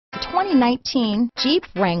2019 Jeep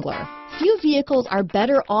Wrangler. Few vehicles are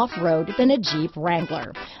better off-road than a Jeep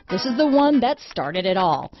Wrangler. This is the one that started it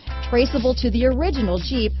all. Traceable to the original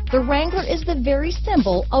Jeep, the Wrangler is the very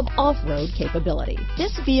symbol of off-road capability.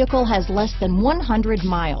 This vehicle has less than 100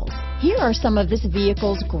 miles. Here are some of this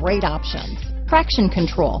vehicle's great options: traction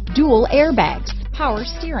control, dual airbags, power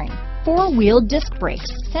steering, four-wheel disc brakes,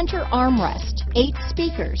 center armrest, 8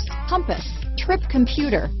 speakers, compass, trip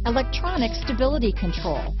computer, electronic stability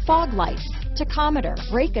control, fog lights, tachometer,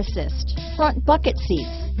 brake assist, front bucket seats,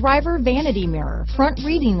 driver vanity mirror, front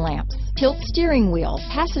reading lamps, tilt steering wheel,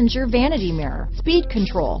 passenger vanity mirror, speed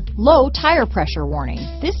control, low tire pressure warning.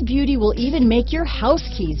 This beauty will even make your house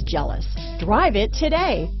keys jealous. Drive it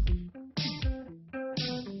today.